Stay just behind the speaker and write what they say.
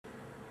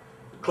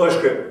Close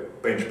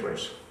grip bench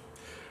press.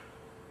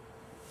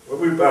 When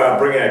we bring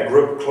our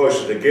grip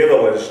closer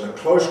together like this in a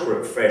close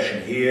grip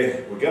fashion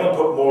here, we're going to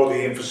put more of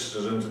the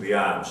emphasis into the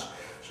arms,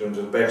 so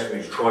into the backs of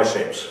these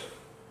triceps.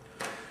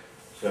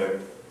 So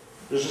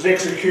this is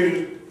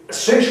executed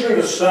essentially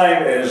the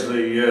same as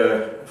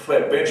the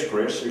flat bench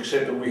press,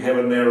 except that we have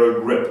a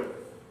narrow grip.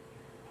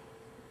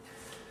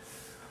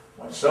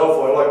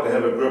 Myself, I like to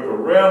have a grip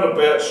around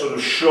about sort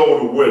of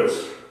shoulder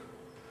width.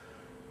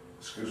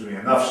 This gives me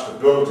enough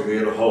stability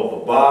there to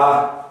hold the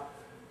bar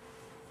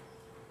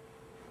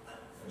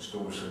and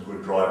still with some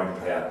good driving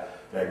power.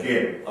 Now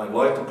again, I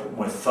like to put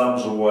my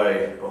thumbs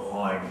away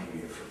behind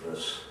here for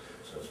this,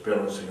 so it's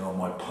balancing on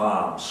my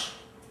palms.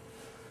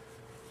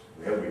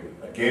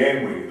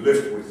 Again, we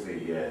lift with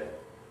the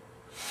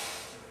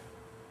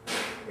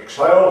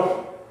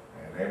exhale,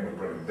 and then we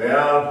bring it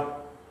down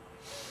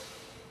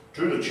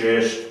to the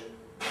chest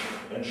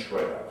and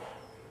straight up.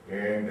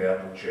 Again, down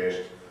to the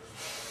chest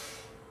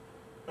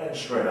and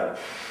straight up.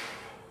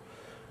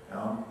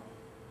 Now,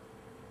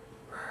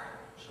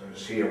 so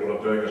just here what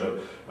I'm doing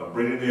is I'm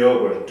bringing the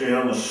elbows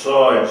down the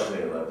sides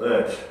there like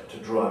that to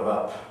drive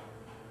up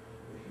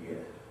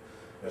here,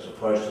 as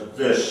opposed to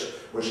this,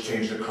 which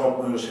tends to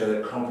notice how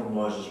that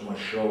compromises my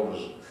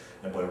shoulders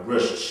and my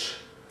wrists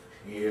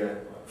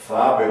here.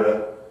 Far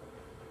better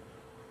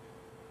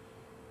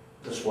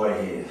this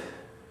way here,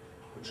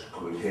 which is a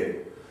good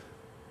hit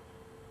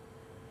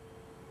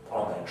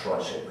on that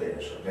tricep there.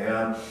 So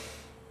down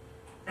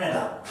and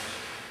up.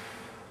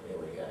 There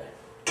we go.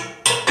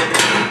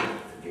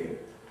 Again,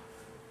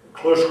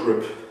 close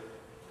grip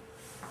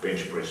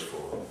bench press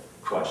for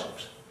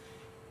triceps.